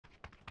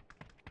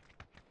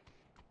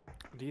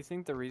Do you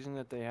think the reason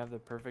that they have the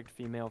perfect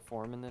female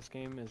form in this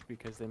game is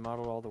because they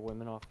modeled all the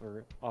women off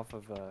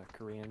of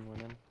Korean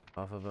women?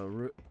 Off of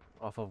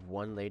off of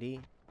one lady?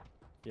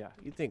 Yeah.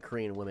 You think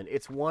Korean women?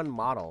 It's one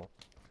model.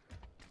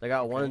 They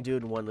got one Okay.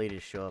 dude and one lady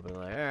to show up and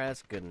like, alright,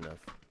 that's good enough.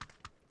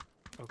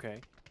 Okay.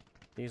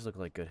 These look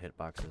like good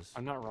hitboxes.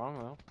 I'm not wrong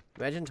though.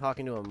 Imagine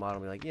talking to a model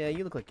and be like, yeah,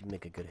 you look like you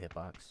make a good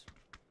hitbox.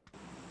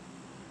 Okay,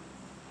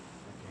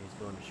 he's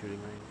going to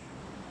shooting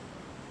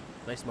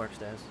range. Nice mark,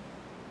 Stas.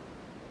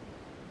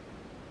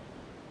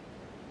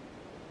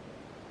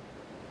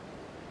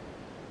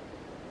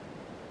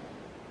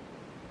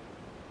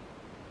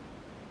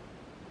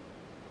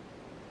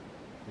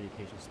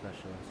 Communication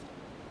specialist.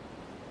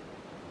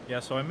 Yeah,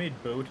 so I made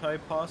bowtie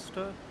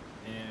pasta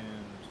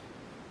and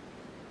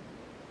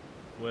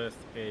with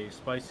a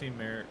spicy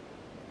I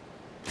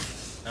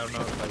don't know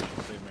if I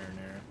should say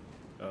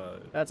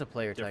marinara. That's a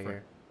player,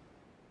 Tiger.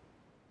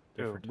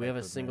 Different We have a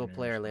type of single marinara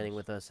player landing sauce.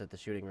 with us at the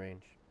shooting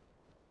range.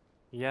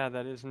 Yeah,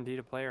 that is indeed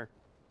a player.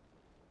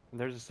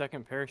 There's a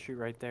second parachute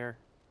right there.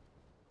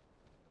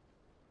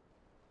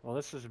 Well,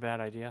 this is a bad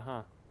idea,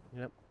 huh?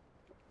 Yep.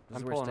 This I'm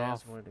is where pulling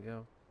Stas off. wanted to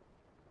go.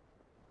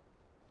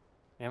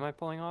 Am I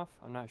pulling off?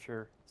 I'm not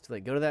sure. It's too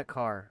late. Go to that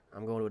car.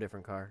 I'm going to a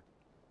different car.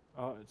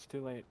 Oh, it's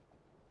too late.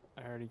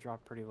 I already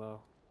dropped pretty low.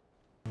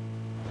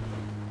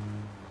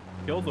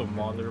 Kill them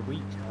while they're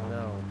weak. Oh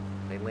no.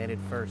 They landed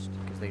first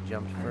because they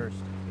jumped first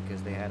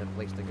because they had a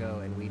place to go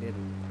and we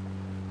didn't.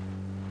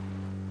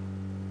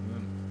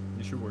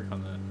 You should work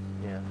on that.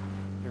 Yeah.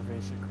 Your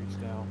basic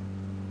freestyle.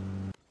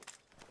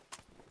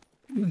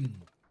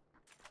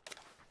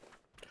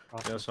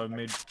 Yeah, so I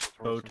made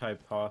bowtie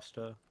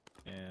pasta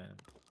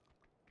and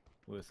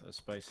with a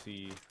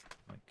spicy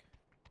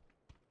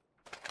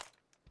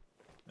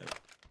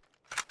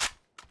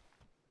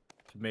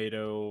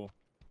tomato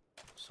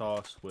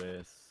sauce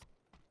with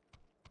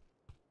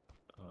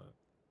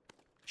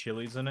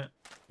chilies in it.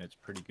 It's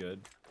pretty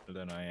good. And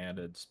then I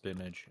added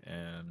spinach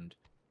and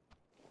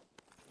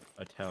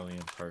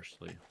Italian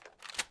parsley.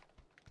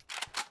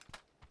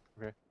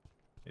 Okay.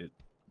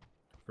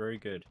 Very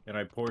good. And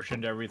I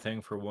portioned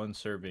everything for one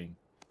serving.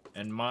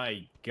 And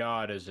my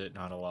god, is it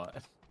not a lot.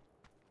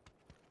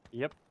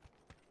 Yep.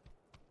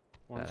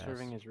 One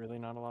serving is really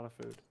not a lot of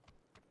food.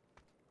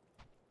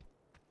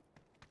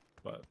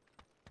 But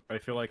I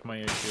feel like my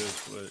issue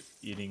is with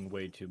eating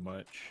way too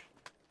much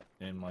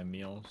in my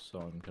meals, so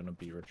I'm gonna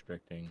be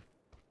restricting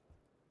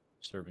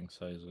serving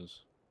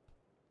sizes.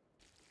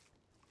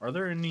 Are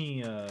there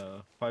any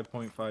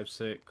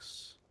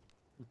 5.56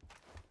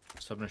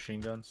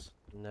 submachine guns?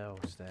 No,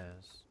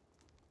 Stas.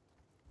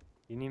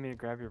 You need me to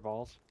grab your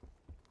balls?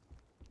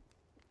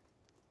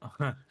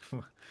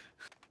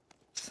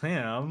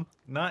 Sam,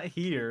 not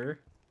here.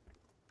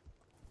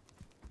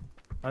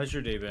 How's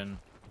your day been,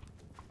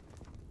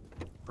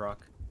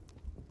 Brock?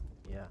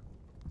 Yeah.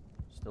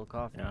 Still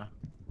coughing. Yeah.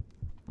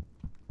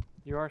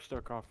 You are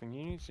still coughing.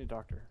 You need to see a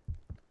doctor.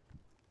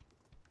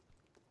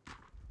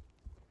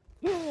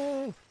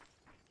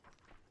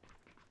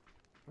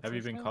 Have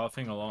you been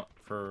coughing a lot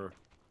for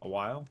a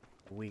while?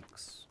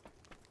 Weeks.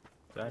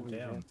 God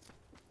damn.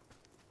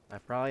 I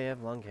probably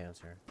have lung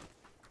cancer.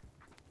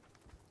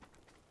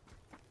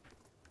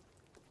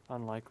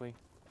 Unlikely.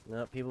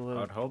 No, people who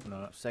I'd hope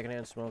not.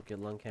 secondhand smoke get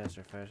lung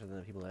cancer faster than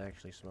the people that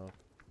actually smoke.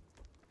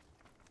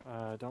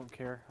 Don't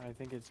care. I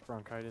think it's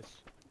bronchitis.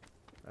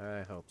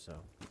 I hope so.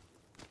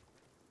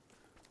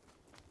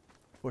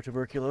 Or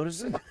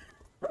tuberculosis?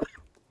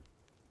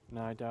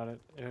 No, I doubt it.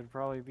 It would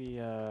probably be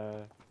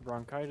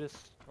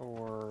bronchitis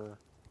or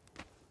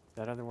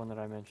that other one that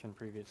I mentioned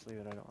previously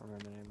that I don't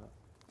remember the name of.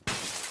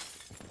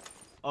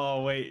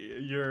 Oh wait,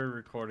 you're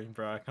recording,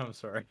 Brock. I'm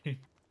sorry.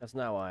 That's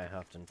not why I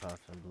huffed and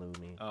puffed and blew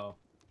me. Oh.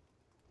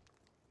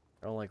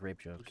 I don't like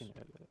rape You jokes. can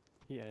edit it.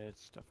 He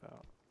edits stuff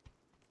out.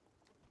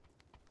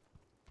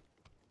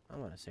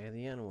 I'm gonna say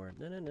the N-word.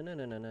 No, no, no, no,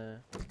 no, no, no.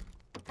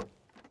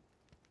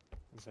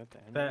 Is that the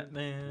end?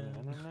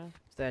 Batman.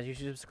 Stas, you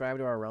should subscribe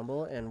to our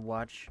Rumble and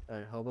watch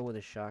a hobo with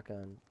a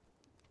shotgun.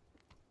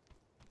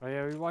 Oh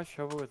yeah, we watched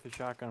Hobo with the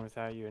Shotgun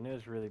Without You, and it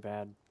was really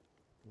bad.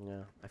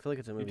 Yeah, I feel like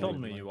it's a movie. You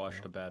told me you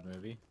watched a bad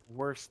movie.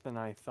 Worse than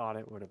I thought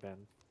it would have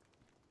been.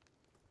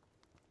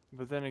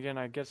 But then again,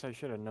 I guess I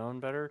should have known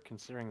better,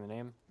 considering the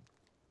name.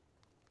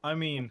 I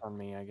mean, On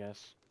me, I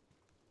guess.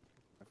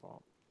 My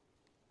fault.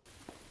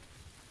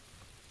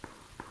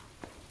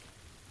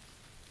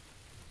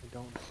 I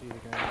don't see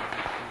the guy.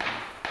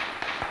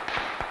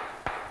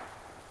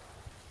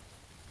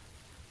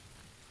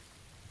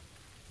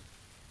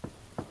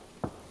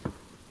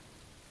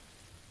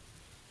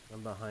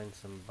 I'm behind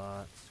some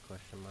bots,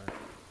 question mark.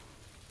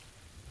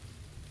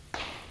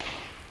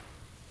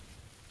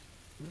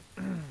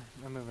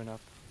 I'm moving up.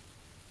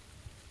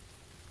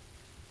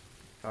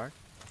 Car?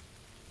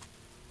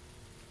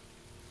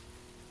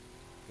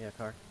 Yeah,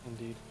 car.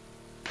 Indeed.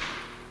 I'm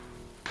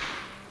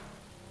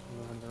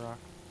moving the rock.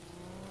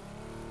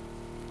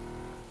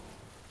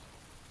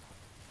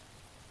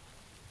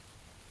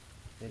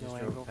 They just No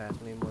drove angle.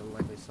 past me, more than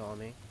likely saw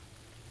me.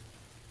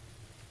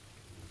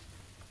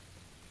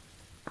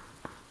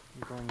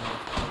 I'm going north.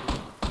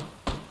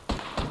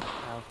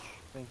 Ouch.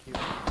 Thank you.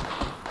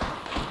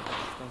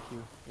 Thank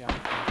you. Yeah.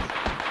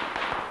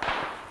 Thanks.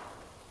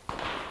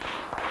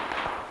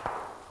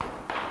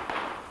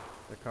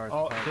 The car's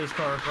Oh, parked. this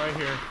car right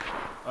here.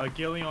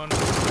 Gillion.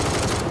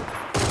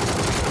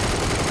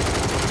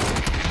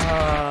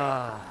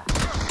 Ah.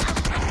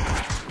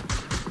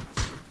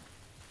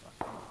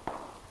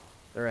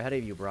 They're ahead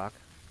of you, Brock.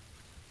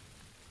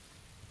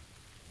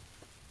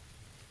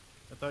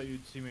 I thought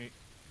you'd see me.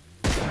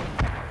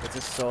 It's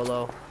a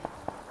solo.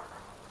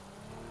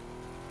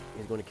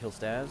 He's going to kill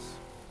Staz.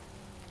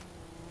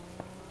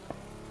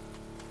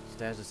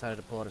 Staz decided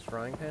to pull out his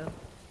frying pan. I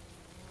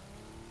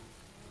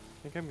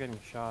think I'm getting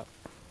shot.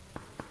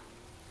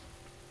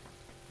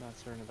 Not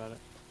certain about it.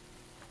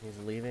 He's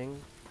leaving.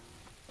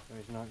 No,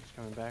 he's not. Just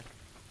coming back.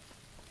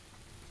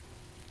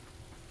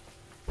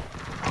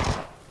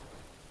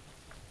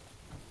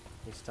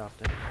 He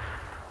stopped it.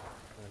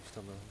 I'm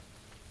still moving.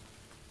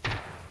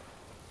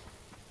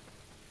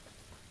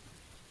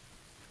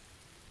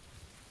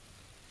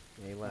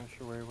 Yeah, he Not left.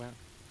 sure where he went.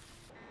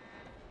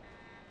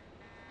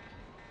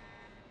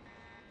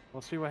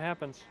 We'll see what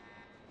happens.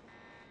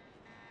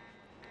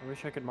 I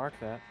wish I could mark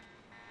that.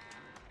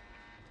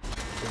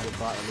 There's a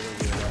bot on the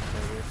other left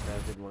right here.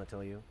 Staz didn't want to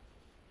tell you.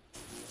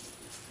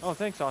 Oh,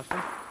 thanks, Austin.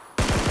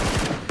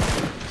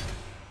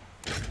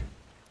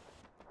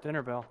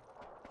 Dinner bell.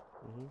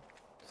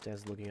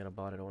 Staz looking at a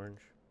bot at orange.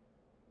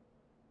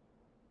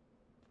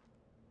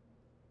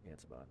 Yeah,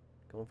 it's a bot.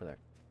 Going for that.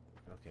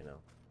 Okay, no.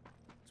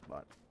 It's a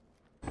bot.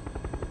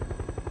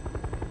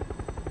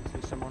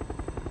 See someone?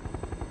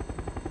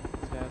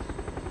 Stats.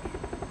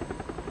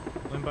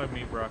 Land by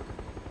me, Brock.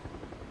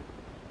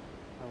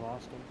 I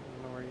lost him.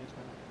 I don't know where he is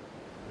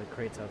now. The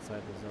crate's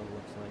outside the zone,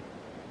 looks like.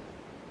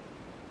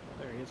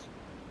 There he is.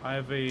 I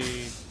have a.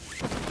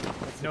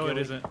 That's the No, it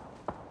ghillie. isn't.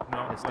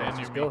 No, It's land Staz.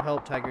 near Just me. go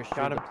help Tiger shoot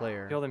Got the him.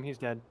 player. Killed him. He's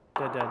dead.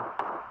 Dead, dead.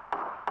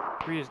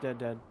 3 is dead,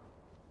 dead.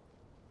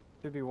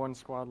 Should be 1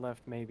 squad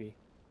left, maybe.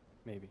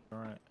 Maybe.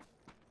 Alright.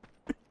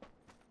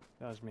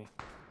 That was me.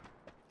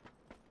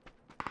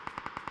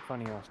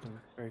 Funny, Austin.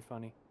 Very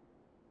funny.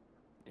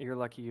 You're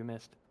lucky you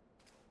missed.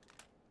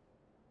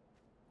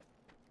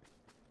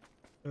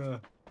 Did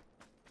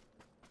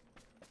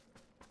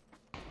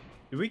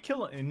we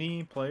kill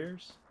any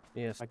players?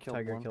 Yes, I killed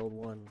Tiger one. killed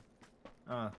one. Ah.